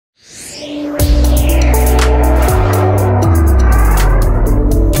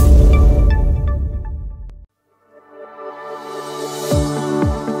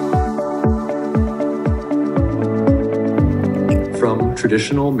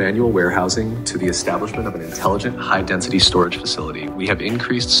traditional manual warehousing to the establishment of an intelligent high-density storage facility, we have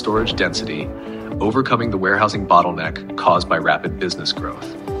increased storage density, overcoming the warehousing bottleneck caused by rapid business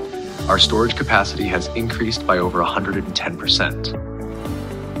growth. Our storage capacity has increased by over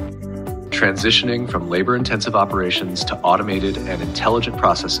 110%. Transitioning from labor-intensive operations to automated and intelligent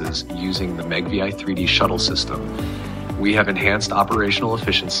processes using the Megvii 3D Shuttle System, we have enhanced operational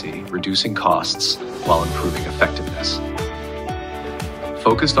efficiency, reducing costs while improving effectiveness.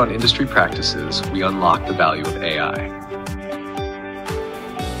 Focused on industry practices, we unlock the value of AI.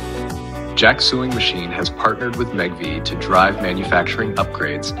 Jack Sewing Machine has partnered with Megvii to drive manufacturing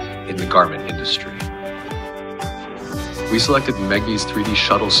upgrades in the garment industry. We selected Megvii's 3D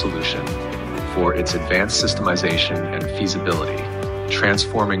Shuttle solution for its advanced systemization and feasibility,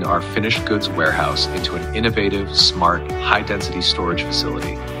 transforming our finished goods warehouse into an innovative, smart, high-density storage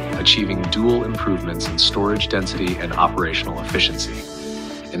facility, achieving dual improvements in storage density and operational efficiency.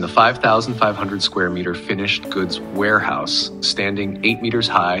 In the 5,500 square meter finished goods warehouse, standing 8 meters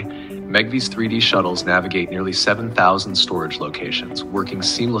high, Megvii's 3D shuttles navigate nearly 7,000 storage locations, working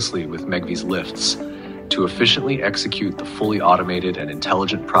seamlessly with Megvii's lifts to efficiently execute the fully automated and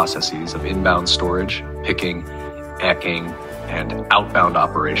intelligent processes of inbound storage, picking, packing, and outbound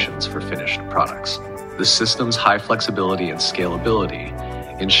operations for finished products. The system's high flexibility and scalability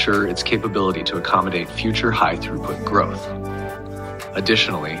ensure its capability to accommodate future high-throughput growth.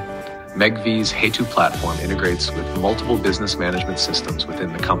 Additionally, Megvii's Hey2 platform integrates with multiple business management systems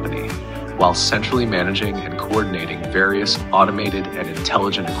within the company, while centrally managing and coordinating various automated and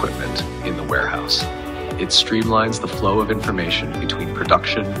intelligent equipment in the warehouse. It streamlines the flow of information between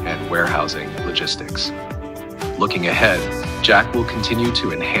production and warehousing logistics. Looking ahead, Jack will continue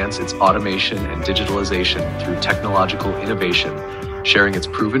to enhance its automation and digitalization through technological innovation, sharing its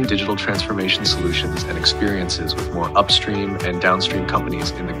proven digital transformation solutions and experiences with more upstream and downstream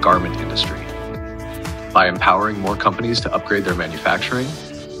companies in the garment industry. By empowering more companies to upgrade their manufacturing,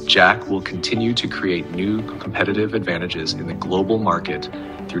 Jack will continue to create new competitive advantages in the global market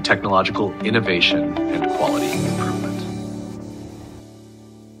through technological innovation and quality improvement.